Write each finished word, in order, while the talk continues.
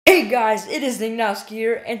Hey guys, it is Nicknowzzki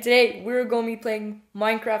here, and today we're going to be playing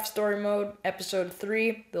Minecraft Story Mode, Episode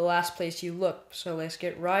 3, The Last Place You Look. So let's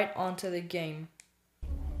get right onto the game.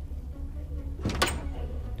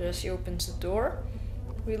 There she opens the door.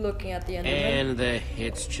 We're looking at the Enderman. And the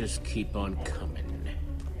hits just keep on coming.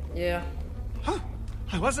 Yeah. Huh.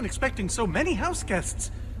 I wasn't expecting so many house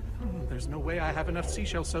guests. There's no way I have enough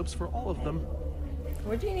seashell soaps for all of them.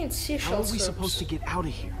 What do you need seashell How are we soaps? supposed to get out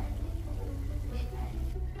of here?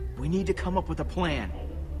 We need to come up with a plan.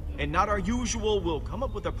 And not our usual, we'll come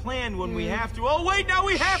up with a plan when we have to. Oh wait, now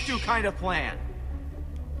we have to kind of plan.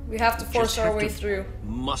 We have to force our way through.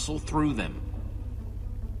 Muscle through them.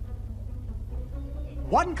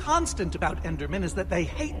 One constant about Endermen is that they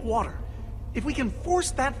hate water. If we can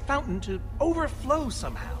force that fountain to overflow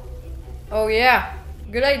somehow. Oh yeah,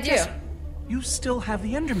 good idea. Yes, you still have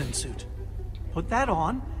the Enderman suit. Put that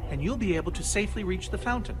on, and you'll be able to safely reach the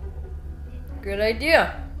fountain. Good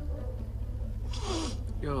idea.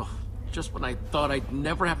 Oh, just when I thought I'd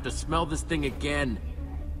never have to smell this thing again.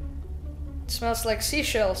 It smells like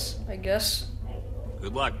seashells, I guess.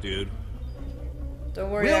 Good luck, dude. Don't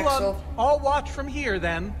worry, We'll Axel. all watch from here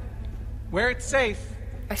then, where it's safe.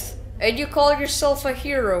 And you call yourself a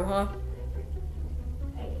hero, huh?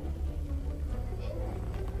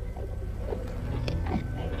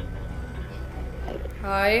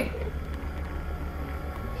 Hi.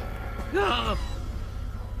 Ah!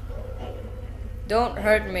 Don't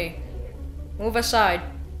hurt me. Move aside.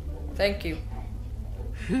 Thank you.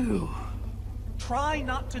 Phew. Try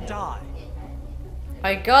not to die.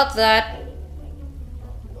 I got that.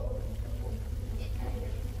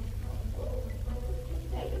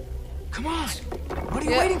 Come on! What are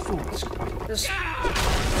you Yeah. waiting for? Just, The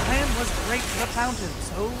plan was to break the fountain,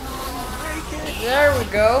 so break it. there we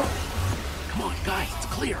go. Come on, guys, it's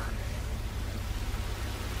clear.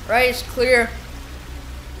 Right, it's clear.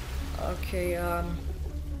 Okay,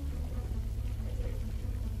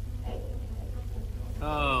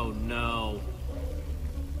 Oh no.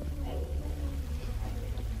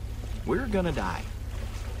 We're gonna die.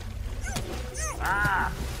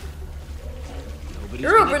 Nobody's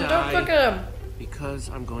Ruben, gonna don't die look at him. because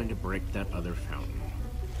I'm going to break that other fountain.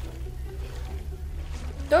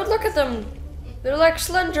 Don't look at them. They're like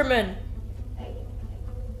Slendermen.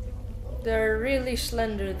 They're really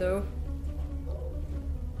slender, though.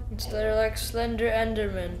 They're like slender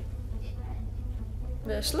Endermen.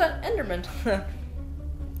 They're Endermen.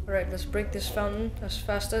 Alright, let's break this fountain as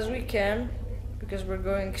fast as we can. Because we're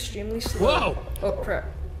going extremely slow. Whoa! Oh crap.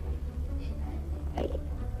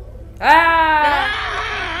 Ah!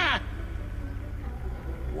 Ah!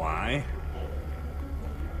 Why?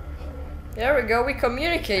 There we go, we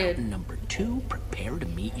communicated. Number 2, prepare to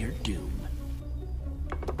meet your doom.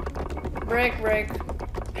 Break.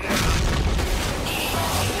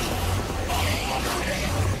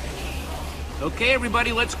 Okay,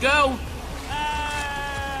 everybody, let's go.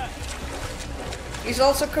 He's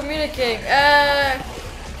also communicating.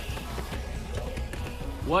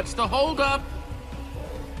 What's the holdup?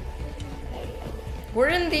 We're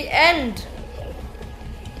in the end.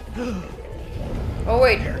 Oh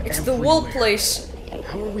wait, it's the wool everywhere. place.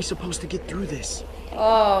 How are we supposed to get through this?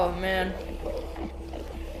 Oh man.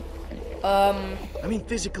 I mean,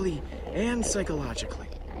 physically and psychologically.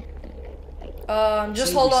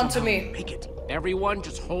 Just Say hold we on to somehow me. Make it. Everyone,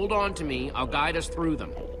 just hold on to me. I'll guide us through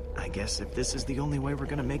them. I guess if this is the only way we're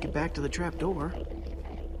gonna make it back to the trapdoor.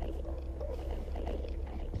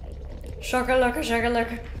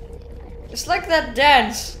 Shakalaka. It's like that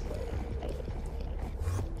dance.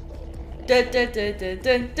 Dun, dun, dun, dun,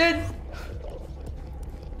 dun, dun.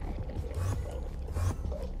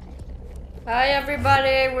 Hi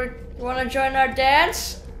everybody, we wanna join our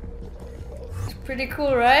dance? It's pretty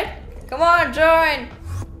cool, right? Come on, join!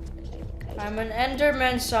 I'm an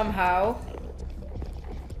Enderman somehow.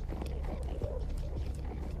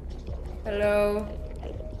 Hello.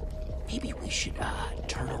 Maybe we should,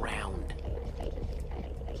 turn around.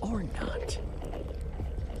 Or not.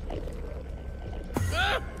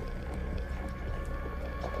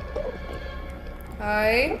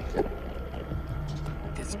 Hi.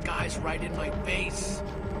 This guy's right in my face.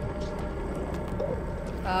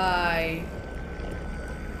 Hi.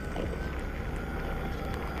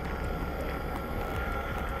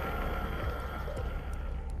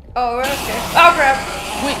 Oh, we're okay. Oh crap!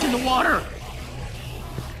 Quick, in the water!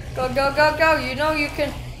 Go! You know you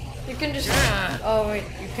can just. Oh wait,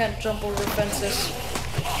 you can't jump over fences.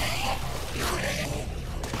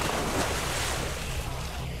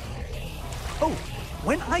 Oh,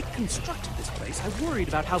 when I constructed this place, I worried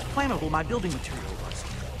about how flammable my building material was.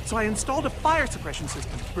 So I installed a fire suppression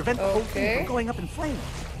system to prevent the whole thing Okay. from going up in flames.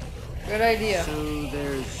 Good idea. So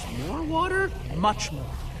there's more water? Much more.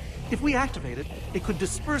 If we activate it, it could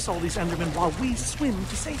disperse all these Endermen while we swim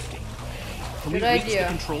to safety. Can Good we reach idea. the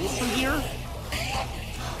controls from here?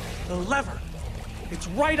 The lever. It's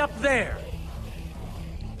right up there.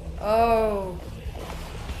 Oh.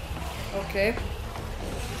 Okay.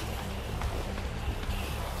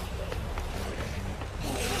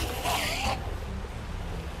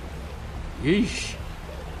 Yeesh.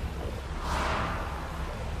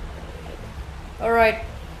 Alright.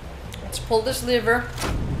 Let's pull this lever.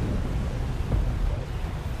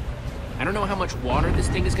 I don't know how much water this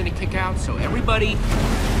thing is gonna kick out, so everybody...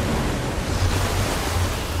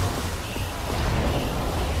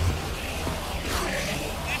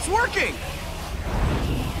 It's working!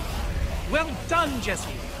 Well done,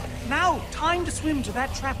 Jesse. Now, time to swim to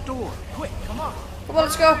that trap door. Quick, come on. Come on,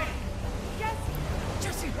 let's go.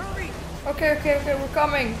 Jesse, hurry! Okay, we're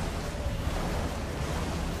coming.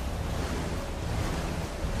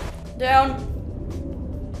 Down.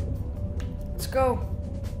 Let's go.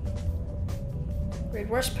 Wait,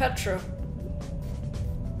 where's Petra?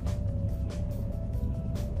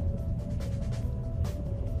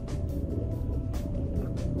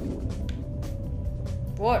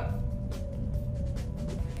 What?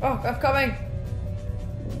 Oh, I'm coming.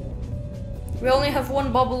 We only have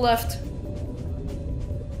one bubble left.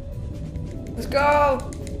 Let's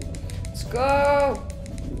go! Let's go!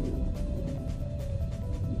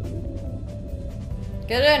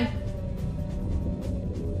 Get in!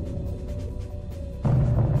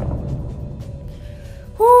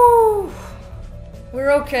 Whew!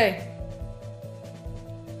 We're okay.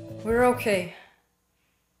 We're okay.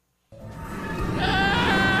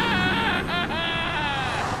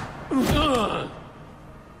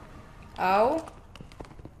 Ow.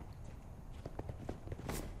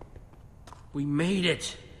 We made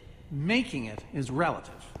it. Making it is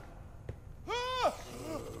relative.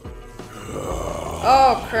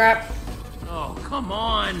 Oh, crap. Oh, come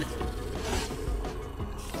on.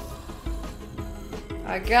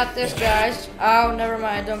 I got this, guys. Oh, never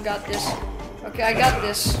mind. I don't got this. Okay, I got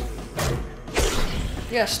this.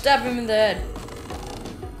 Yeah, stab him in the head.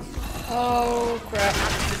 Oh, crap.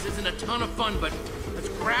 This isn't a ton of fun, but let's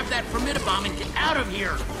grab that formidabomb and get out of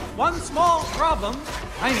here. One small problem.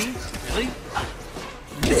 Tiny, really.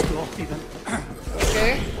 Minuscule, even.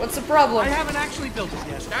 Okay, what's the problem? I haven't actually built it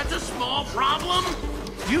yet. That's a small problem?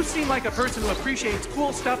 You seem like a person who appreciates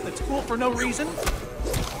cool stuff that's cool for no reason.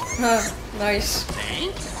 Nice.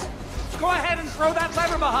 Thanks. Go ahead and throw that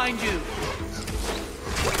lever behind you.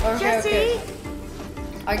 Okay, okay.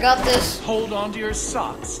 I got this. Hold on to your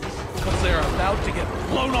socks, because they're about to get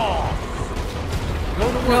blown off.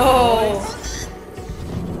 Go to work, No. boys.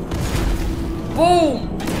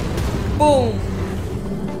 Boom! Boom!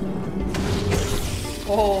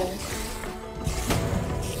 Oh.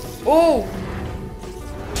 Oh!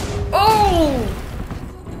 Oh!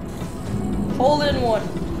 Hole in one.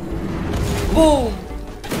 Boom!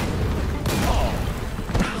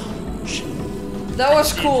 That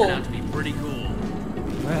was Turned cool. out to be pretty cool.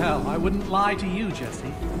 Well, I wouldn't lie to you,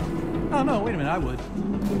 Jesse. Oh, no, wait a minute, I would.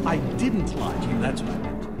 I didn't lie to you, that's what I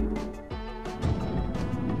meant.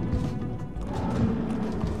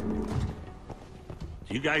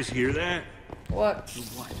 Do you guys hear that? What?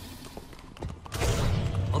 What?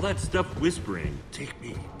 All that stuff whispering. Take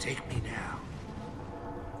me now.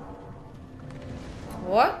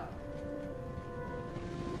 What?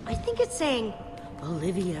 I think it's saying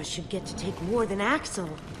Olivia should get to take more than Axel.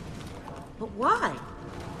 But why?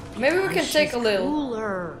 Maybe we can She's take a little.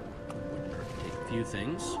 Cooler. Take a few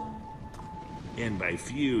things. And by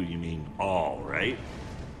few, you mean all, right?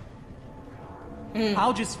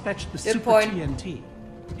 I'll just fetch the Good super point. TNT.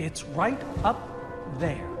 It's right up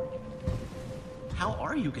there. How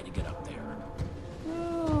are you gonna get up there?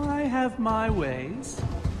 Oh, I have my ways.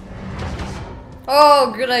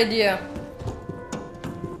 Oh, good idea.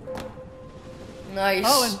 Nice.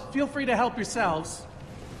 Oh, and feel free to help yourselves.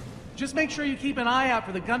 Just make sure you keep an eye out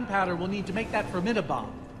for the gunpowder we'll need to make that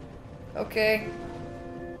formidabomb. Okay.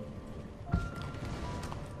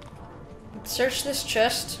 Let's search this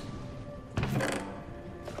chest.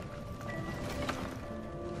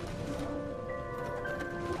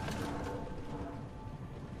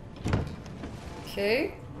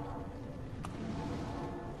 Okay.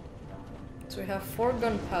 So we have 4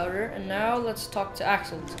 gunpowder, and now let's talk to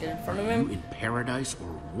Axel to get in front of You him. in paradise or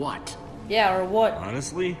what? Yeah, or what?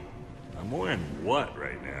 Honestly, I'm more in what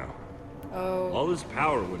right now? Oh. All this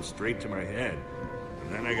power went straight to my head,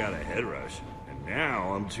 and then I got a head rush, and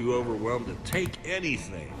now I'm too overwhelmed to take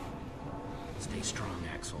anything. Stay strong,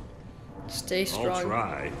 Axel. Stay strong. I'll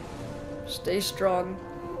try. Stay strong.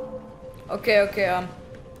 Okay,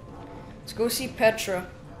 let's go see Petra.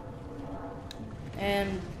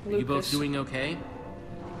 And Lucas. Are you both doing okay?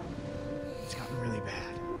 It's gotten really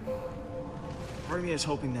bad. Part of me is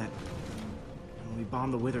hoping that when we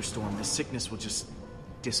bomb the Wither Storm, the sickness will just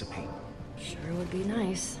dissipate. Sure would be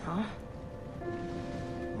nice, huh?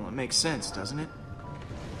 Well, it makes sense, doesn't it?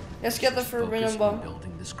 Let's get the Focus forbidden on bomb.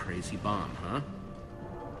 building this crazy bomb, huh?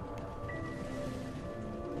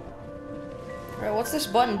 Alright, what's this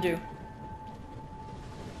button do?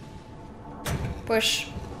 Push.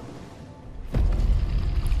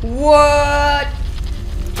 What?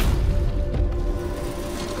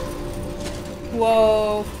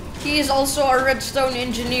 Whoa. He is also a redstone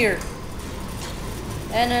engineer.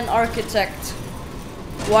 And an architect.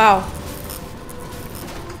 Wow.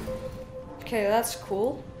 Okay, that's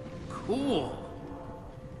cool. Cool.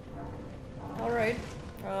 Alright.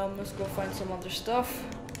 Let's go find some other stuff.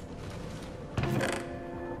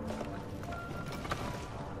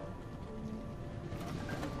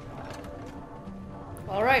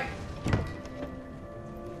 Alright.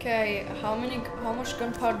 Okay, how much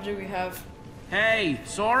gunpowder do we have? Hey,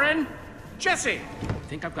 Soren? Jesse! I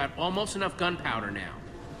think I've got almost enough gunpowder now.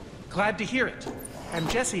 Glad to hear it. And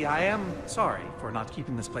Jesse, I am sorry for not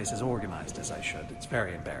keeping this place as organized as I should. It's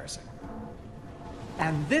very embarrassing.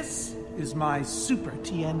 And this is my Super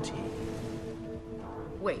TNT.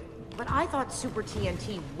 Wait, but I thought Super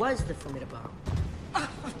TNT was the formidable.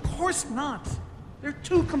 Of course not. They're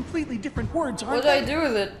two completely different words, aren't What do I they? do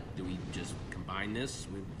with it? Do we just combine this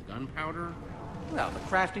with gunpowder? Well, the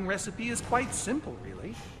crafting recipe is quite simple,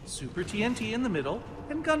 really. Super TNT in the middle,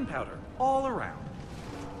 and gunpowder all around.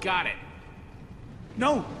 Got it.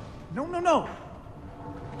 No!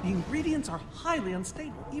 The ingredients are highly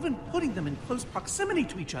unstable. Even putting them in close proximity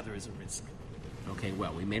to each other is a risk. Okay,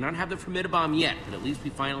 well, we may not have the formidabomb yet, but at least we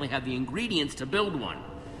finally have the ingredients to build one.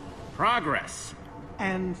 Progress.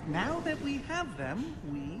 And now that we have them,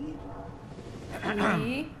 we...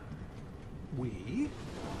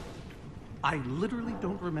 I literally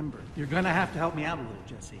don't remember. You're gonna have to help me out a little,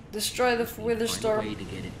 Jesse. Destroy the Wither Find a Storm. way to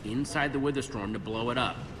get it inside the Wither Storm to blow it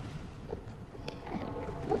up.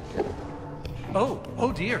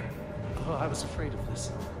 Oh dear. Oh, I was afraid of this.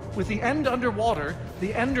 With the end underwater,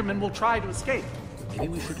 the Enderman will try to escape. Maybe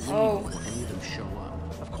we should leave Oh. before any of them show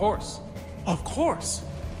up. Of course. Of course.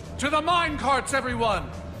 To the mine carts, everyone!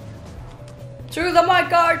 To the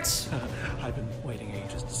minecarts! I've been waiting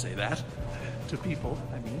ages to say that. To people,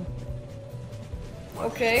 I mean.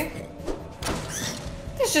 Okay.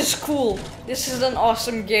 This is cool. This is an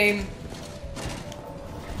awesome game.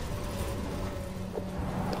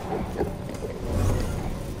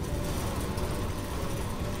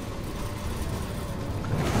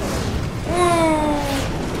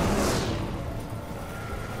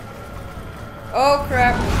 Oh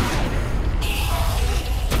crap.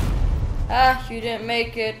 Ah, you didn't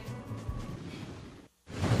make it.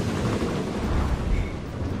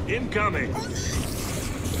 Incoming!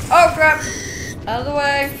 Oh crap! Out of the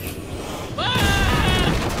way.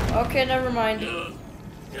 Okay, never mind. Oh,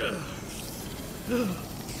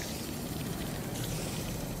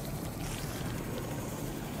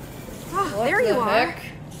 What there the you are. heck?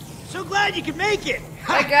 So glad you could make it!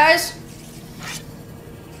 Hi guys.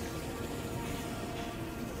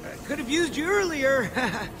 Could have used you earlier.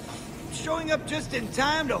 Showing up just in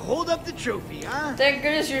time to hold up the trophy, huh? Thank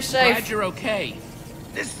goodness you're Glad safe. you're okay.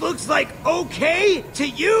 This looks like okay to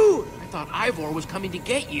you? I thought Ivor was coming to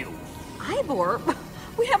get you. Ivor?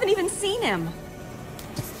 We haven't even seen him.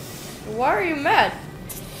 Why are you mad?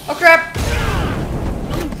 Oh crap!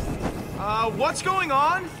 What's going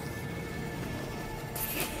on?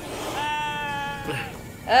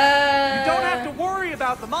 You don't have to worry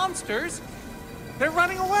about the monsters. They're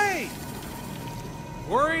running away.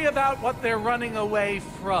 Worry about what they're running away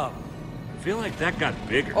from. I feel like that got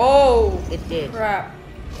bigger. Oh, It did. crap.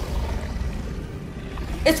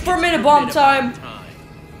 It's formidabomb time.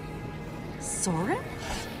 Soren?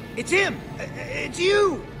 It's him! It's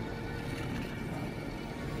you!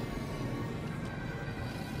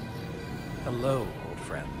 Hello, old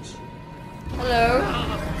friends. Hello.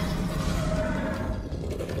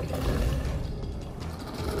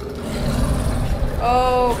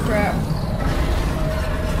 Oh, crap.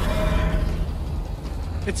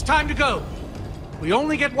 It's time to go. We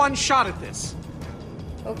only get one shot at this.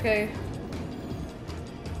 Okay.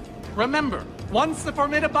 Remember, once the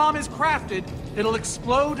formidabomb is crafted, it'll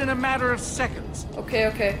explode in a matter of seconds. Okay,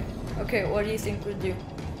 what do you think we'll do?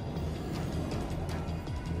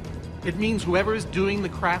 It means whoever is doing the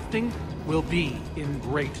crafting will be in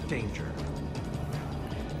great danger.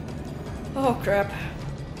 Oh, crap.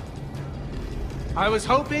 I was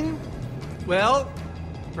hoping Well,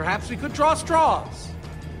 perhaps we could draw straws.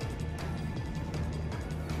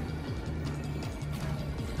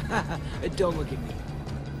 Don't look at me.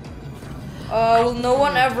 Will no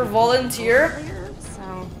one ever volunteer?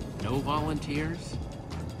 So, No volunteers?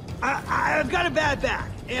 I've got a bad back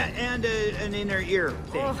and an inner ear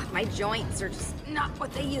thing. oh, my joints are just not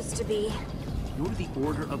what they used to be. You're the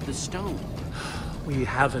Order of the Stone. We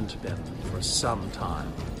haven't been for some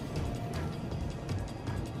time.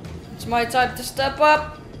 It's my time to step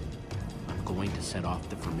up. I'm going to set off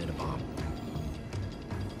the Formidabomb.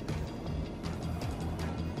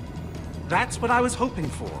 That's what I was hoping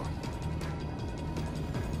for.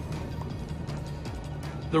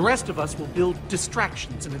 The rest of us will build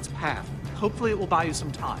distractions in its path. Hopefully it will buy you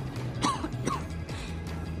some time.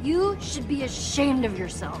 You should be ashamed of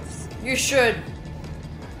yourselves. You should.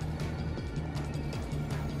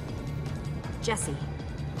 Jesse,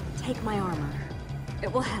 take my armor.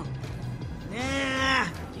 It will help. Nah,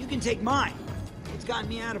 you can take mine. It's gotten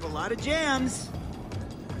me out of a lot of jams.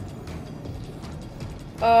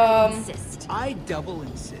 Insist. I double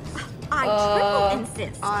insist. I triple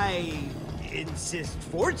insist. I insist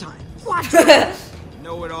 4 times. Watch.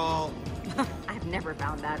 Know it all. I've never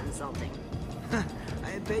found that insulting.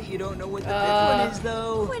 I bet you don't know what the 5th one is,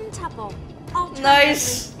 though. Quintuple. Alternately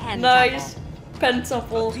Nice. pentuple. Nice. Up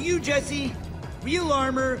Pentuple. to you, Jesse. Real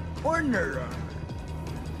armor or nerd armor?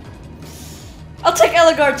 I'll take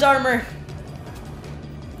Eligard's armor.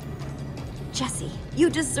 Jesse, you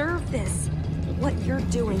deserve this. What you're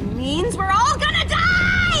doing means we're all gonna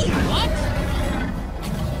die!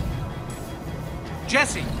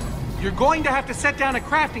 Jesse, you're going to have to set down a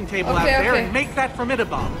crafting table out Okay, there okay. and make that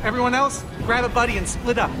Formidabomb. Everyone else, grab a buddy and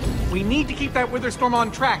split up. We need to keep that Witherstorm on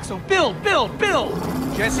track, so build!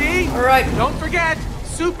 Jesse, Alright. don't forget,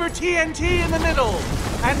 Super TNT in the middle,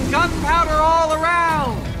 and gunpowder all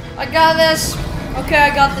around! I got this. Okay, I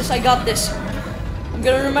got this. I'm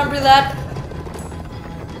gonna remember that.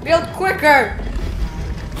 Build quicker.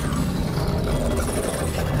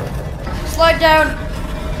 Slide down.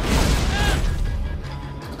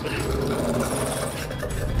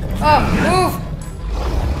 Oh, move.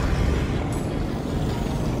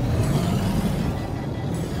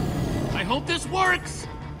 I hope this works!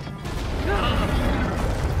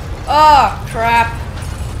 Oh, crap.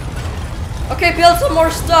 Okay, build some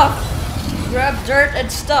more stuff. Grab dirt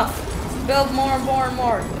and stuff. Build more and more and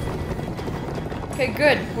more. Okay,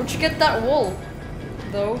 good. Where'd you get that wool,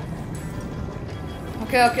 though?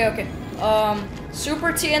 Okay.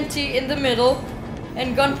 Super TNT in the middle,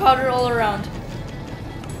 and gunpowder all around.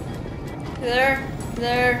 There.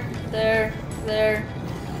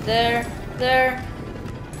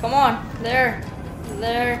 Come on. There,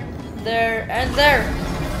 and there.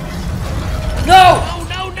 No!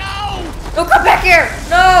 No! No, come back here!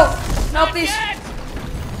 No, please. Yet.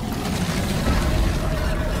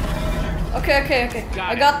 Okay. Got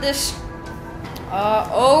I it. got this.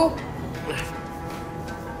 Oh.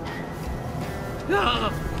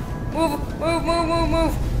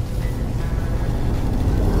 Move.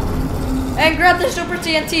 And grab the Super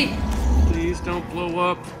TNT. Please don't blow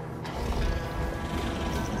up.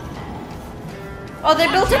 Oh, they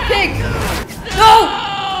built a pig. No!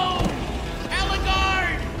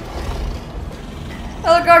 Eligard!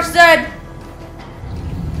 Eligard's dead.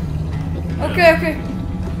 Okay.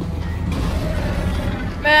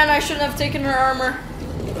 Man, I shouldn't have taken her armor.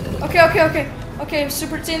 Okay,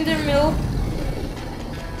 Super T in the middle.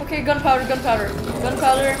 Okay, gunpowder.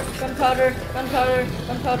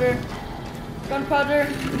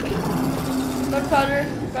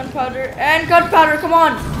 And gunpowder, come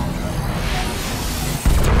on!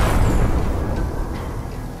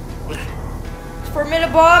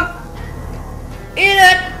 Formidabomb! Eat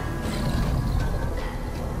it!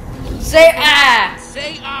 Say ah!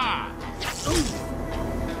 Say ah!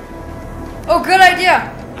 Oh, good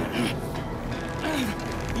idea!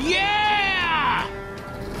 Yeah!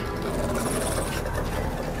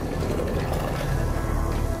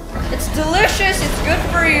 It's delicious, it's good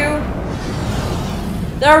for you.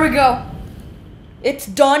 There we go. It's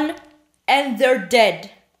done, and they're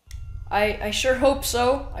dead. I sure hope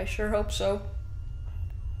so.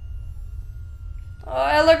 Oh,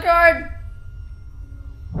 Eligard!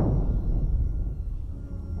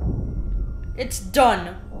 It's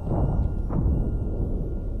done.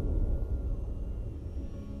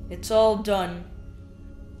 It's all done.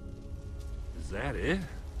 Is that it?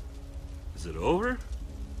 Is it over?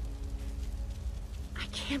 I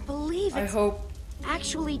can't believe I it's hope.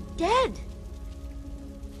 actually dead.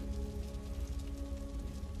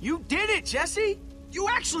 You did it, Jesse! You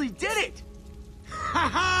actually did it!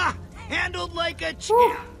 Ha! Handled like a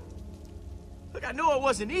champ! Look, I know it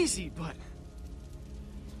wasn't easy, but...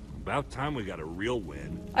 About time we got a real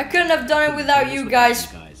win. I couldn't have done it without you guys.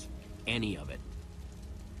 Any of it.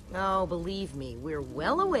 Oh, believe me, we're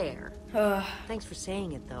well aware. Thanks for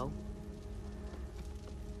saying it, though.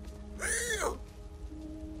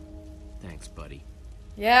 Thanks, buddy.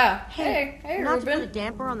 Yeah. Hey, Not to put a Ruben.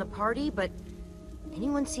 damper on the party, but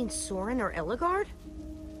anyone seen Soren or Ellegaard?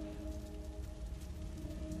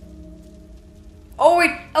 Oh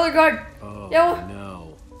wait, Ellegaard. Oh, Yeah.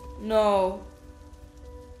 no. No.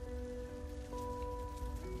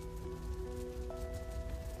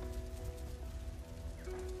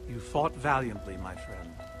 You fought valiantly, my friend.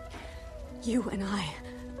 You and I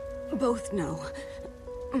both know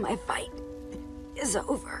my fight is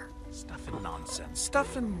over. Stuff and nonsense.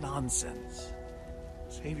 Stuff and nonsense.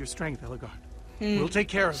 Save your strength, Ellegaard. We'll take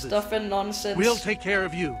care of this. Stuff and nonsense. We'll take care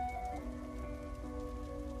of you.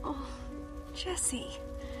 Oh, Jesse.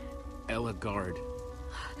 Ellegaard.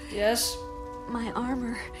 Yes. My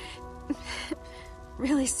armor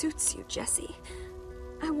really suits you, Jesse.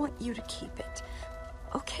 I want you to keep it.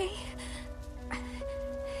 Okay?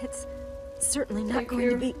 It's certainly not going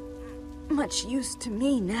to be much use to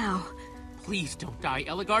me now. Please don't die,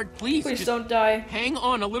 Ellegaard. Please Please just don't die. hang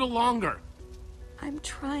on a little longer. I'm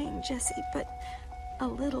trying, Jesse, but a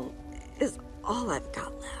little is all I've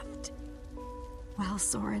got left. Well,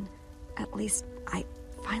 Soren, at least I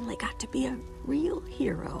finally got to be a real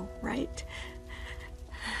hero, right?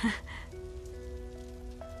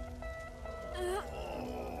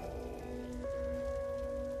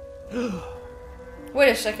 Wait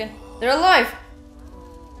a second. They're alive.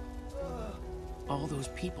 All those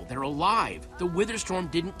people, they're alive. The Witherstorm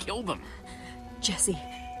didn't kill them. Jesse,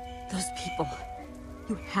 those people,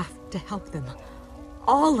 you have to help them.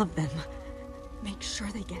 All of them. Make sure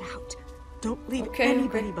they get out. Don't leave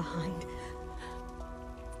anybody behind.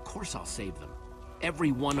 Of course I'll save them.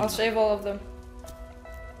 Every one of them. I'll save all of them.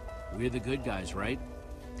 We're the good guys, right?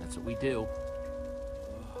 That's what we do.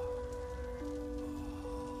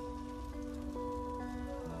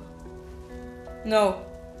 No.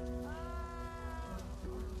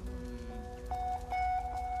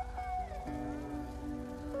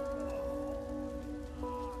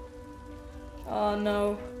 Oh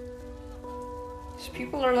no. These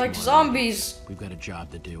people are like zombies. We've got a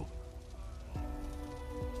job to do.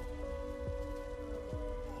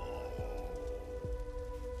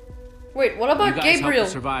 Wait, what about You guys help Gabriel? the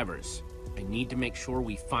survivors. I need to make sure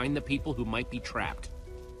we find the people who might be trapped.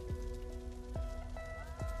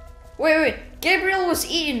 Wait. Gabriel was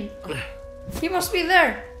eaten. He must be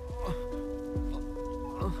there.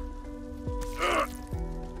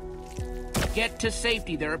 Get to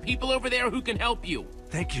safety. There are people over there who can help you.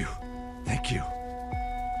 Thank you. Thank you.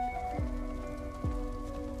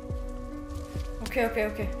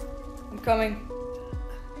 Okay. I'm coming.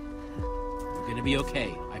 We're gonna be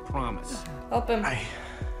okay. I promise. Help him.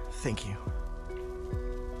 Thank you.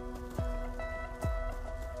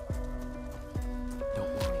 Don't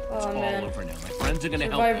worry. It's Oh, all man. over now. My friends are gonna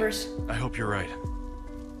Survivors. help I hope you're right.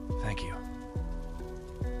 Thank you.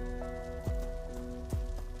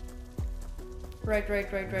 Right.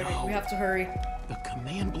 No. We have to hurry. you. The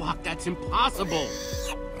command block, that's impossible.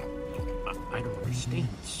 I don't understand.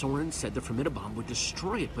 Soren said the Formidabomb would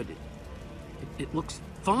destroy it, but it looks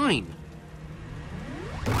fine.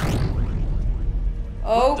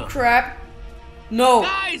 Oh the- crap. No.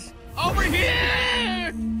 Guys! Over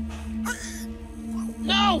here!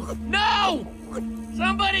 No!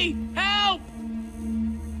 Somebody help!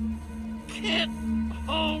 Can't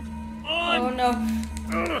hold on. Oh no.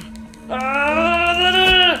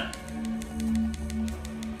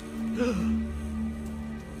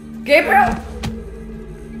 Gabriel!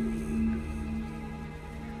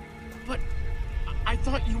 But I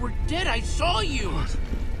thought you were dead. I saw you.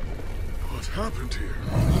 What happened here?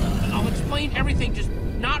 I'll explain everything, just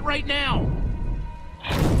not right now.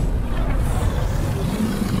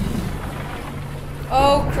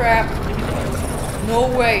 Oh crap. No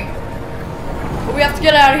way. But we have to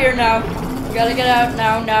get out of here now. We gotta get out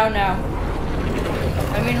now.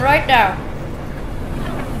 I mean right now.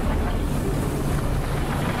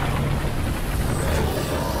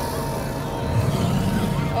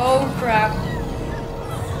 Oh crap.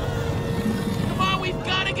 Come on, we've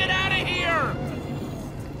got to get out of here.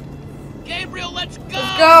 Gabriel, let's go.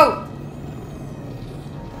 Let's go.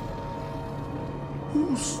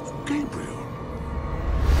 Who's Gabriel?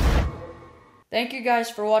 Thank you guys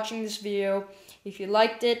for watching this video. If you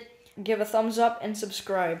liked it, give a thumbs up and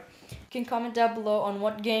subscribe. You can comment down below on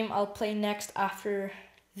what game I'll play next after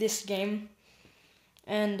this game.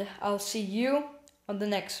 And I'll see you on the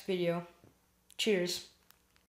next video. Cheers.